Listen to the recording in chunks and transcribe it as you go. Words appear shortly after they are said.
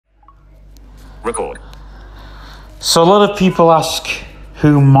Record. So a lot of people ask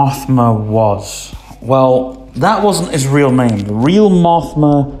who Mothma was. Well, that wasn't his real name. The real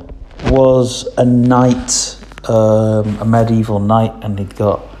Mothma was a knight, a medieval knight, and he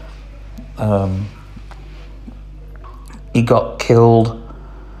got killed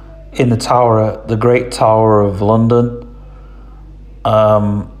in the Great Tower of London.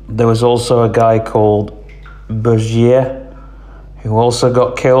 There was also a guy called Bergier who also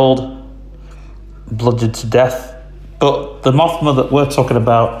got killed, bludgeoned to death. But the Mothma that we're talking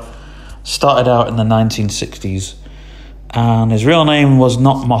about started out in the 1960s, and his real name was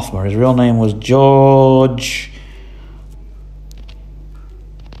not Mothma. His real name was George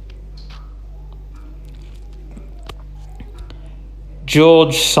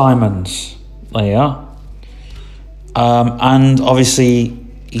Simons. There you are. And obviously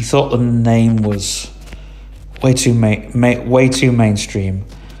he thought the name was way too mainstream,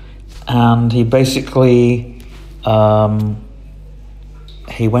 and he basically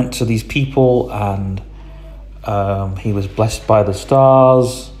he went to these people, and he was blessed by the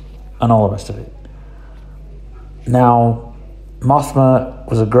stars and all the rest of it. Now, Mothma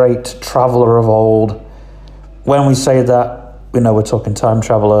was a great traveler of old. When we say that, we're talking time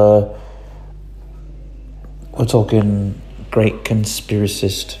traveler, we're talking great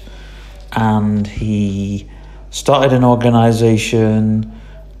conspiracist, and he started an organization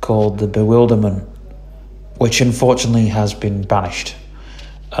called the Bewilderment, which unfortunately has been banished.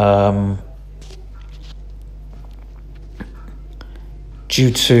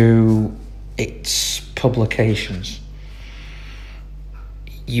 Due to its publications.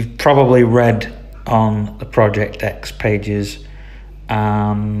 You've probably read on the Project X pages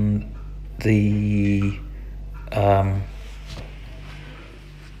and the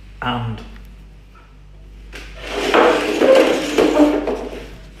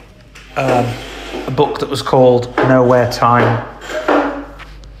a book that was called Nowhere Time.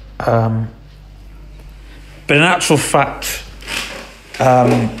 But in actual fact,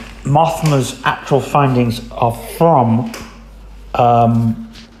 Mothma's actual findings are from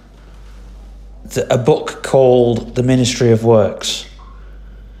a book called The Ministry of Works.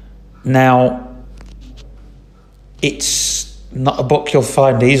 Now, it's not a book you'll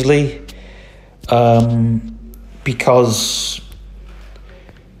find easily because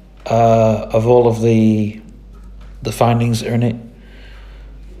of all of the findings that are in it.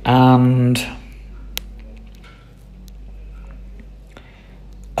 And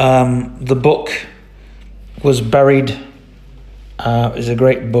the book was buried. It was a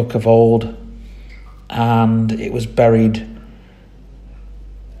great book of old, and it was buried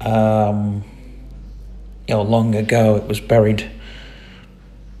long ago. It was buried.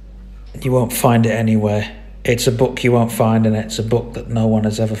 You won't find it anywhere. It's a book you won't find, and it's a book that no one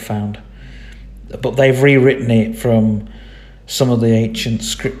has ever found. But they've rewritten it from some of the ancient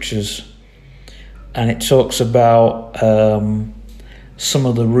scriptures, and it talks about some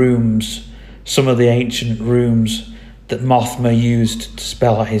of the ancient rooms that Mothma used to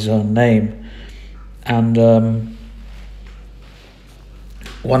spell out his own name. And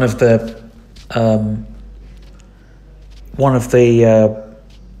one of the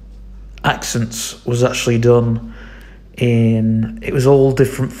accents was actually done it was all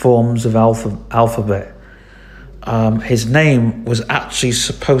different forms of alphabet. His name was actually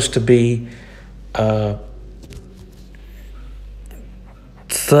supposed to be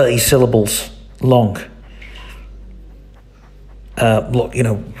 30 syllables long.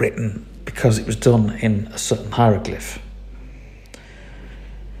 Written because it was done in a certain hieroglyph.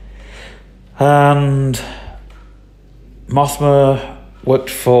 And Mothma worked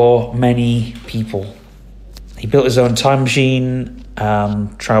for many people. He built his own time machine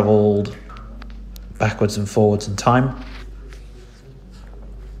and travelled backwards and forwards in time.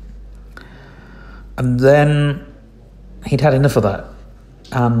 And then he'd had enough of that,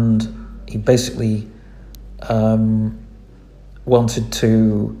 and he basically wanted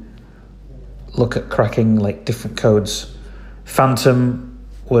to look at cracking different codes. Phantom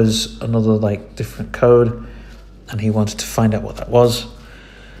was another different code, and he wanted to find out what that was.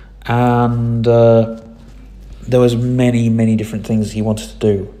 And there was many different things he wanted to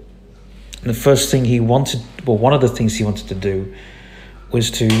do. And the first thing one of the things he wanted to do was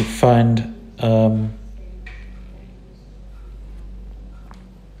to find he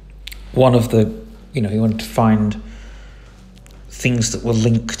wanted to find things that were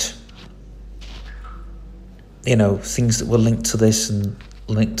linked, things that were linked to this and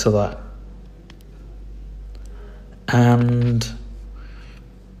linked to that. And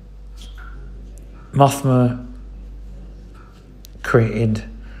Mothma created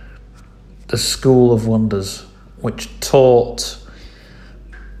the School of Wonders, which taught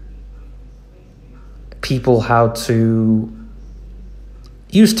people how to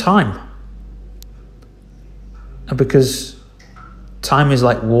use time. And because time is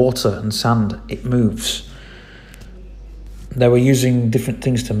like water and sand, it moves. They were using different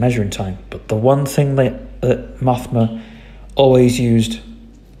things to measure in time, but the one thing that Mothma always used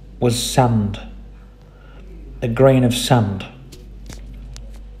was sand, a grain of sand.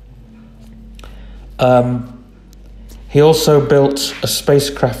 He also built a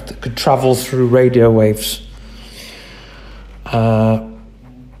spacecraft that could travel through radio waves. But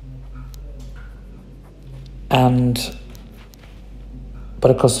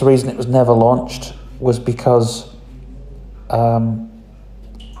of course the reason it was never launched was because there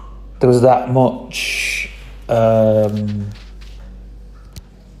was that much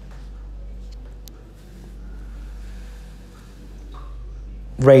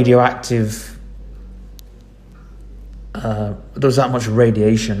radioactive, there was that much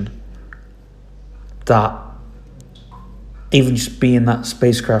radiation that even just being in that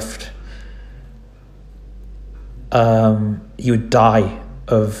spacecraft, you would die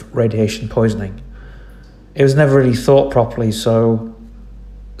of radiation poisoning. It was never really thought properly, so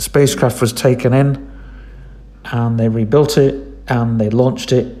the spacecraft was taken in and they rebuilt it and they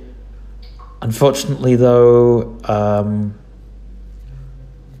launched it. Unfortunately though,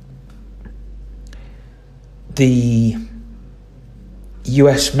 the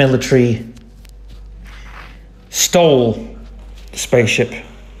US military stole the spaceship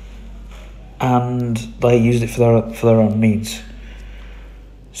and they used it for their own needs.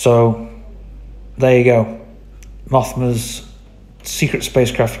 So there you go. Mothma's secret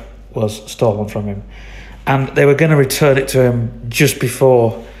spacecraft was stolen from him, and they were going to return it to him just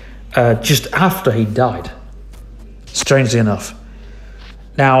after he died, strangely enough.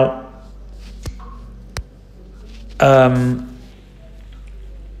 Now,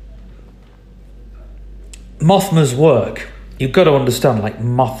 Mothma's work, you've got to understand, like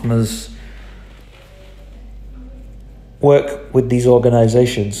Mothma's work with these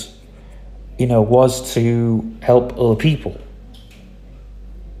organizations, was to help other people.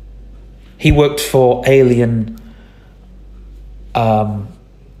 He worked for alien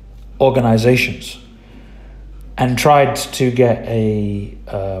organizations and tried to get an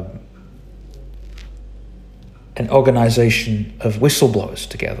organization of whistleblowers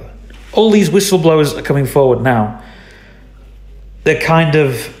together. All these whistleblowers are coming forward now. They're kind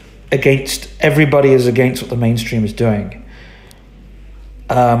of against, everybody is against what the mainstream is doing.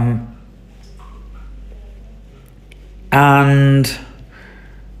 And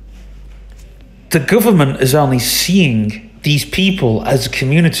the government is only seeing these people as a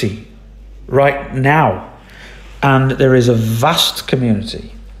community right now. And there is a vast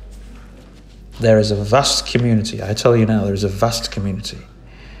community. There is a vast community. I tell you now, there is a vast community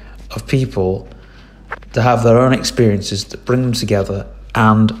of people that have their own experiences that bring them together,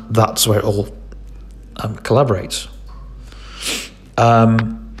 and that's where it all collaborates.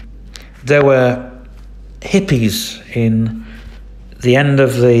 There were hippies in the end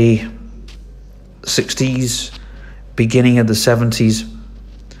of the 60s, beginning of the 70s,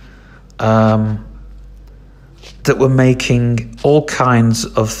 that were making all kinds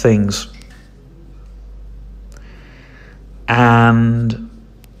of things. And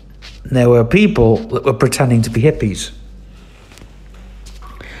there were people that were pretending to be hippies.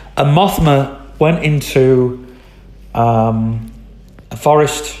 And Mothma went into a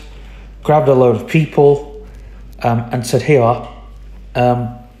forest, grabbed a load of people, and said, "Here,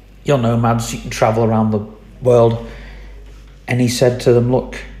 you're nomads, you can travel around the world." And he said to them,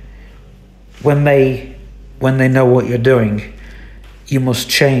 "Look, when they know what you're doing, you must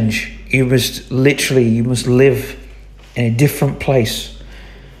change. You must live in a different place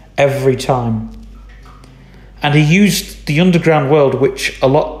every time." And he used the underground world, which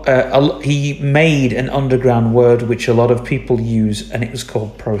he made an underground word which a lot of people use, and it was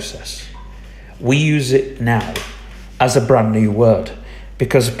called process. We use it now as a brand new word,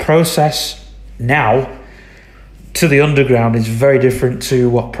 because process now to the underground is very different to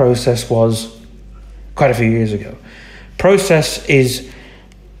what process was quite a few years ago. Process is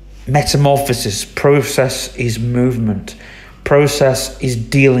metamorphosis. Process is movement. Process is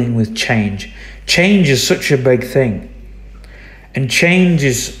dealing with change. Change is such a big thing, and change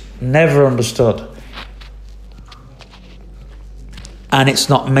is never understood, and it's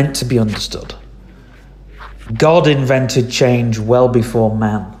not meant to be understood. God invented change well before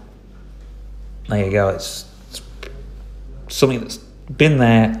man. There you go. It's something that's been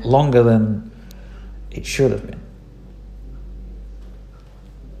there longer than it should have been.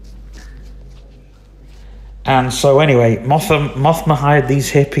 And so anyway, Mothma hired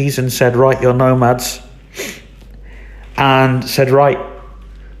these hippies and said, right, you're nomads. And said, right,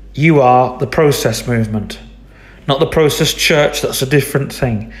 you are the process movement. Not the process church, that's a different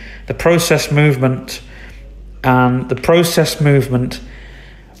thing. The process movement. And the process movement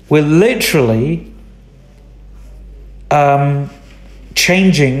will literally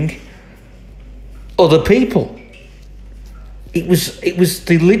changing other people. It was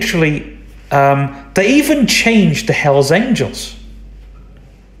they literally they even changed the Hells Angels.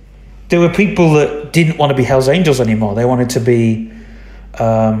 There were people that didn't want to be Hells Angels anymore. They wanted to be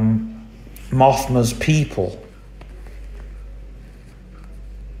Mothma's people.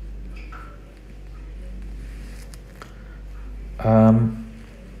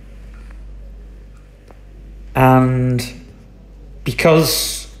 And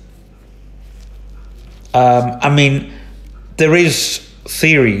because I mean, there is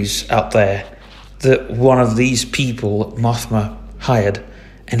theories out there that one of these people that Mothma hired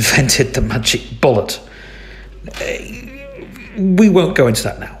invented the magic bullet. We won't go into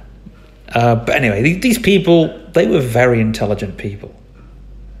that now. But anyway, these people, they were very intelligent people.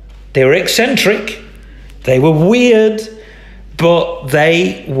 They were eccentric, they were weird, but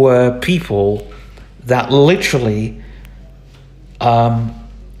they were people that literally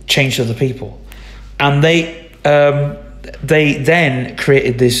changed other people. And they then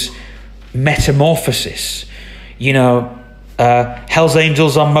created this metamorphosis. You know, Hells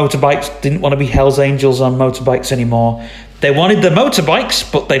Angels on motorbikes didn't want to be Hells Angels on motorbikes anymore. They wanted the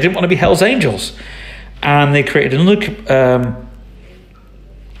motorbikes, but they didn't want to be Hells Angels. And they created another...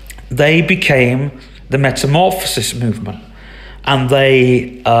 they became the metamorphosis movement. And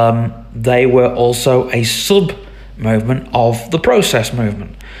they were also a sub-movement of the process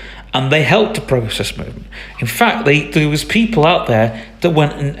movement. And they helped the process movement. In fact, there was people out there that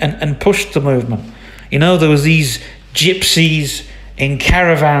went and pushed the movement. You know, there was these gypsies in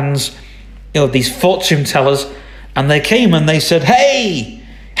caravans, you know, these fortune tellers, and they came and they said, hey,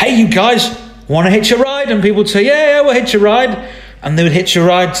 you guys, want to hitch a ride? And people would say, yeah, we'll hitch a ride. And they would hitch a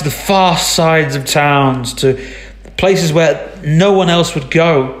ride to the far sides of towns, to places where no one else would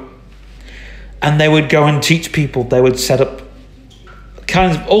go. And they would go and teach people. They would set up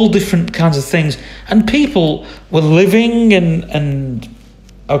all different kinds of things. And people were living and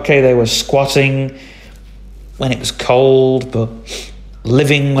okay, they were squatting when it was cold, but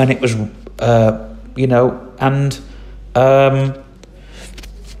living when it was, you know, and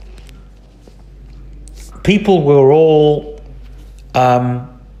people were all, the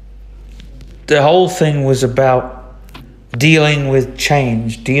whole thing was about dealing with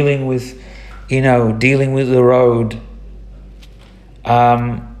change, dealing with the road,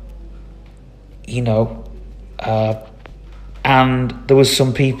 you know, and there was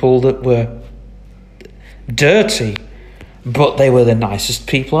some people that were dirty, but they were the nicest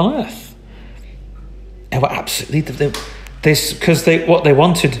people on earth. They were absolutely because what they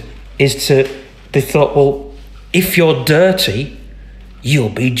wanted is they thought, well, if you're dirty, you'll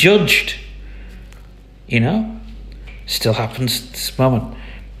be judged. You know, still happens at this moment.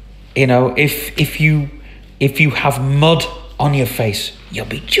 You know, if you have mud on your face, you'll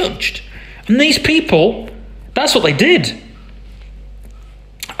be judged. And these people, that's what they did.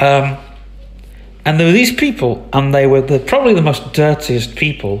 And there were these people, and they were probably the most dirtiest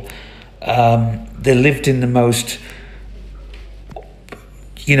people. They lived in the most,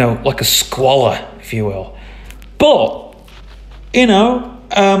 you know, like a squalor, if you will. But, you know,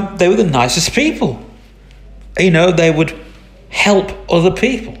 they were the nicest people. You know, they would help other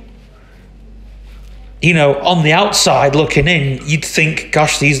people. You know, on the outside looking in, you'd think,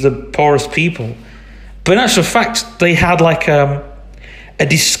 gosh, these are the poorest people. But in actual fact, they had like a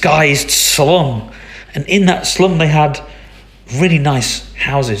disguised slum. And in that slum, they had really nice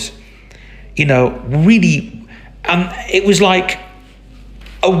houses. You know, really, and it was like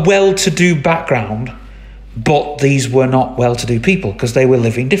a well-to-do background, but these were not well-to-do people because they were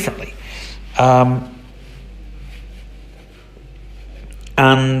living differently.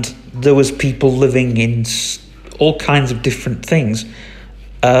 And there was people living in all kinds of different things,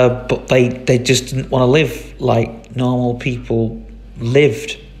 but they just didn't want to live like normal people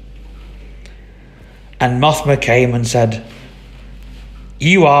lived. And Mothma came and said,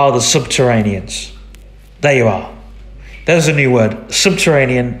 you are the subterraneans. There you are. There's a new word.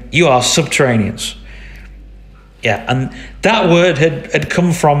 Subterranean. You are subterraneans. Yeah, and that word had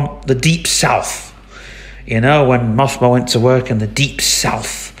come from the deep south. You know, when Mothma went to work in the deep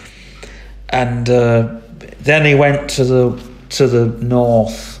south. And then he went to the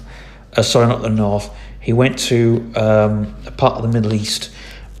north. Sorry, not the north. He went to a part of the Middle East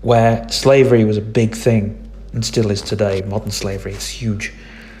where slavery was a big thing. and still is today. Modern slavery, it's huge.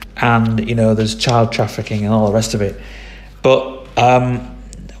 And, you know, there's child trafficking and all the rest of it. But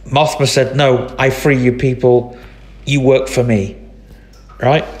Mothma said, no, I free you people, you work for me,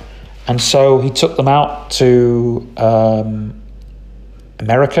 right? And so he took them out to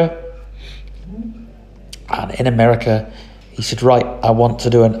America. And in America, he said, right, I want to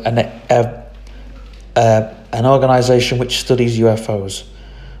do an organization which studies UFOs,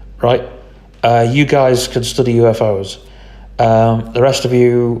 right? You guys can study UFOs. The rest of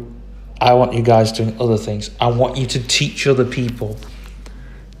you, I want you guys doing other things. I want you to teach other people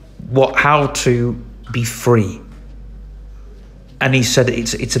how to be free. And he said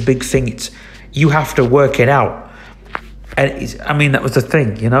it's a big thing. You have to work it out. And I mean, that was the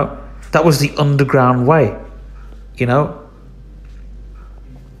thing, you know. That was the underground way, you know.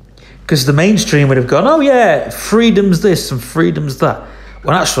 Because the mainstream would have gone, oh yeah, freedom's this and freedom's that.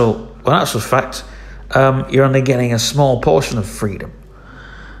 When actual fact, you're only getting a small portion of freedom.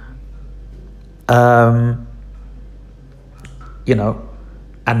 You know,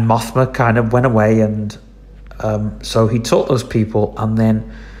 and Mothma kind of went away, and so he taught those people, and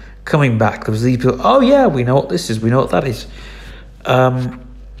then coming back, there was these people, oh yeah, we know what this is, we know what that is.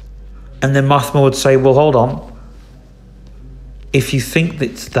 And then Mothma would say, well, hold on. If you think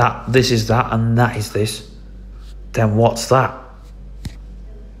that's that, this is that, and that is this, then what's that?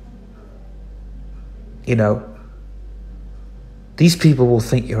 You know, these people will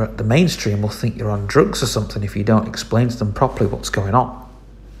think the mainstream will think you're on drugs or something if you don't explain to them properly what's going on.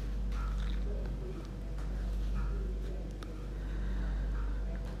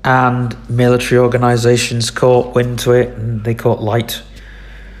 And military organizations caught wind to it, and they caught light.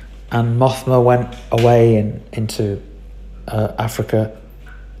 And Mothma went away into Africa.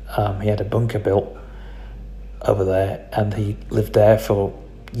 He had a bunker built over there, and he lived there for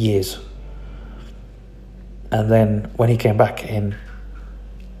years. And then when he came back in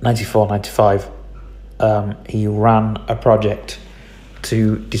 94, 95, he ran a project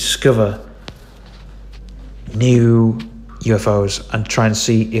to discover new UFOs and try and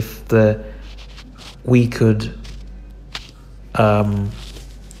see if we could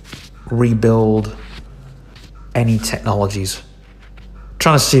rebuild any technologies.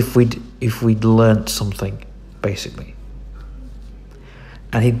 Trying to see if we'd learnt something, basically.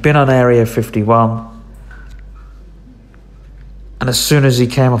 And he'd been on Area 51. And as soon as he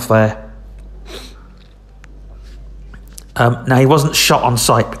came off there, now he wasn't shot on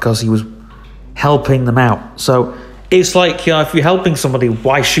sight because he was helping them out. So it's like, you know, if you're helping somebody,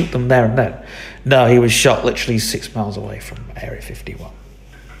 why shoot them there and then? No, he was shot literally 6 miles away from Area 51.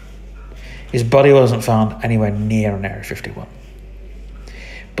 His body wasn't found anywhere near an Area 51.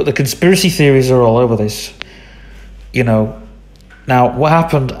 But the conspiracy theories are all over this, you know. Now, what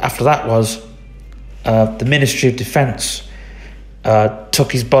happened after that was the Ministry of Defence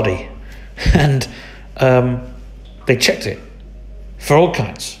took his body and they checked it for all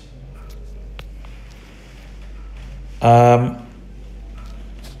kinds. I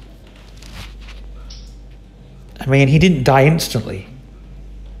mean, he didn't die instantly.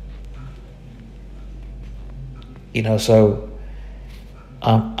 You know, so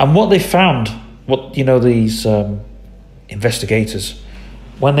and what they found, these investigators,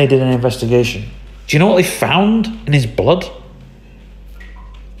 when they did an investigation, do you know what they found in his blood?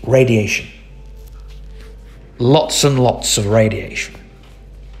 Radiation. Lots and lots of radiation.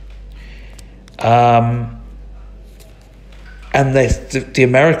 And the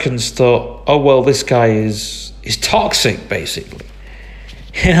Americans thought, oh well, this guy is toxic, basically.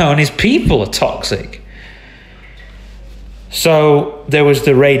 You know, and his people are toxic. So there was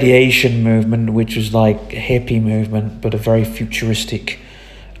the radiation movement, which was like a hippie movement, but a very futuristic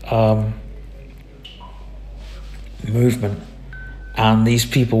movement. And these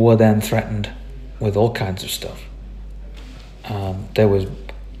people were then threatened with all kinds of stuff. There was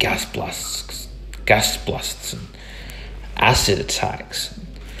gas blasts and acid attacks.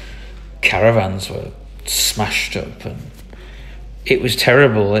 Caravans were smashed up, and it was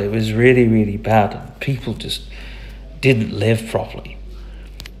terrible. It was really, really bad. And people just didn't live properly.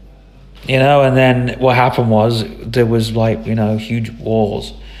 You know, and then what happened was there was like, you know, huge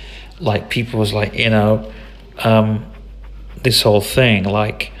wars. Like people was like, you know, this whole thing,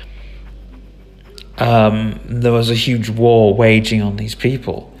 like there was a huge war waging on these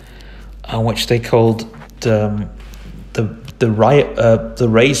people, which they called the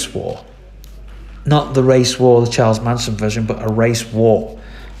race war. Not the race war, the Charles Manson version, but a race war.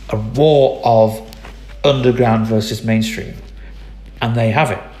 A war of underground versus mainstream. And there you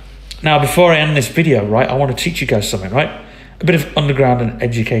have it. Now, before I end this video, right, I want to teach you guys something, right? A bit of underground and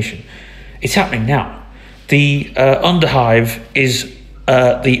education. It's happening now. the underhive is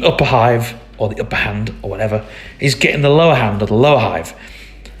the upper hive, or the upper hand, or whatever, is getting the lower hand, or the lower hive.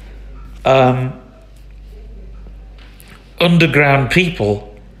 Underground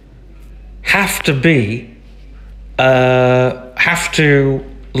people have to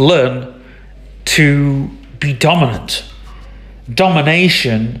learn to be dominant.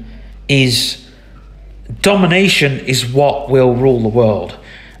 Domination is what will rule the world.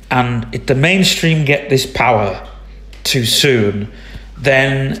 And if the mainstream get this power too soon,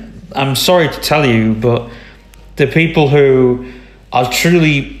 then I'm sorry to tell you, but the people who are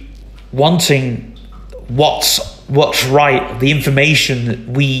truly wanting what's right, the information that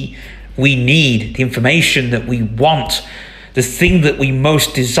we need, the information that we want, the thing that we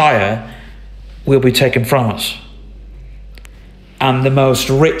most desire, will be taken from us. And the most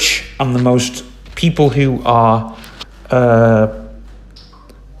rich and the most people who are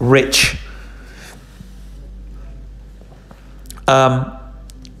rich,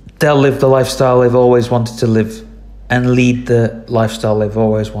 they'll live the lifestyle they've always wanted to live and lead the lifestyle they've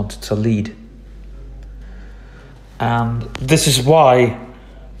always wanted to lead. And this is why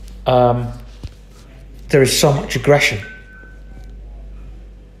there is so much aggression.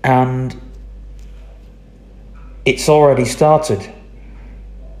 And it's already started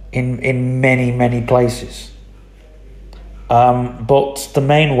in many, many places. But the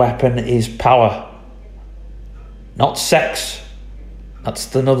main weapon is power, not sex.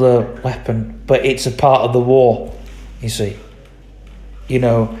 That's another weapon, but it's a part of the war, you see. You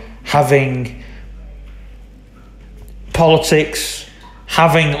know, having politics,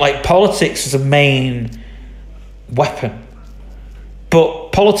 politics is a main weapon.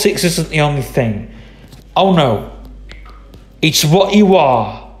 But politics isn't the only thing. Oh no, it's what you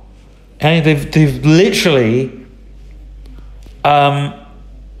are. And they've literally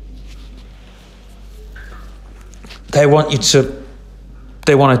they want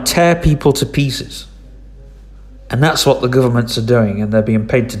to tear people to pieces. And that's what the governments are doing, and they're being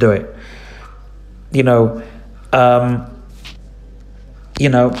paid to do it.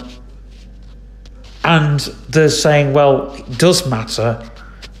 And they're saying, well, it does matter.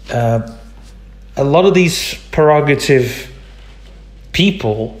 A lot of these prerogative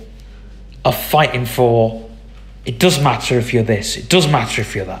people are fighting for, it does matter if you're this, it does matter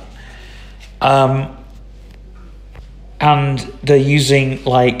if you're that. And they're using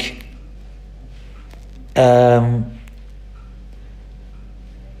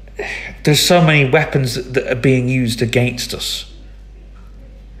there's so many weapons that are being used against us.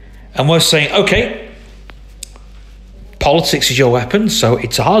 And we're saying, okay, politics is your weapon, so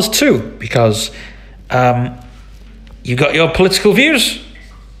it's ours too, because you got your political views.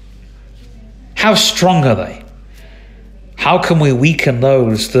 How strong are they? How can we weaken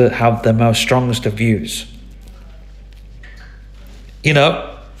those that have the most strongest of views?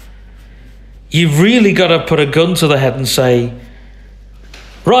 You've really got to put a gun to the head and say,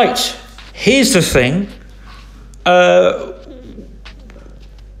 right, here's the thing.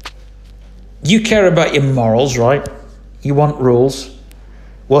 You care about your morals, right? You want rules.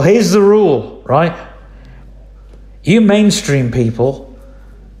 Well, here's the rule, right? You mainstream people,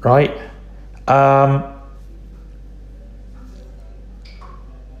 right?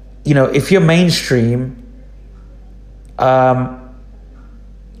 If you're mainstream,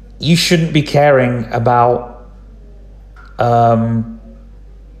 you shouldn't be caring about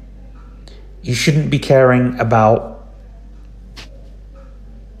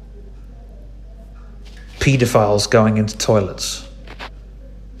pedophiles going into toilets.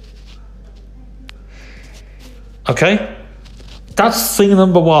 Okay? That's thing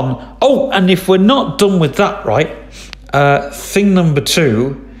number one. Oh, and if we're not done with that, right? Thing number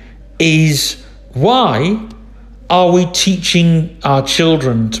two is, why are we teaching our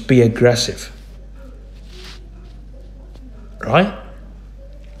children to be aggressive? Right?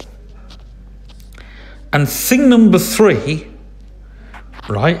 And thing number three,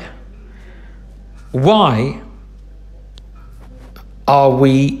 right? Why are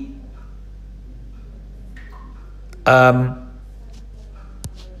we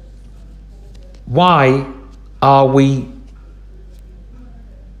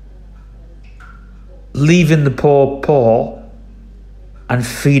leaving the poor and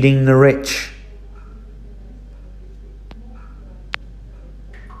feeding the rich?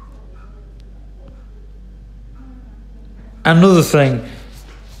 Another thing,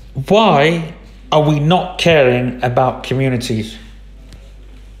 why are we not caring about communities?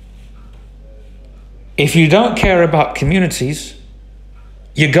 If you don't care about communities,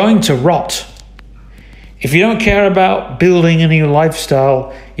 you're going to rot. If you don't care about building a new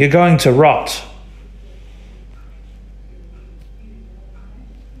lifestyle, you're going to rot.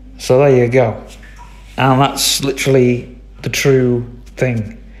 So there you go. And that's literally the true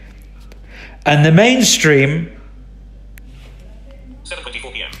thing. And the mainstream...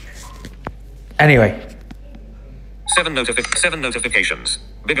 7:24 p.m. Anyway. 7 notifications.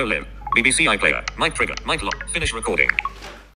 Bigger Live. BBC iPlayer. Mic trigger. Mic lock. Finish recording.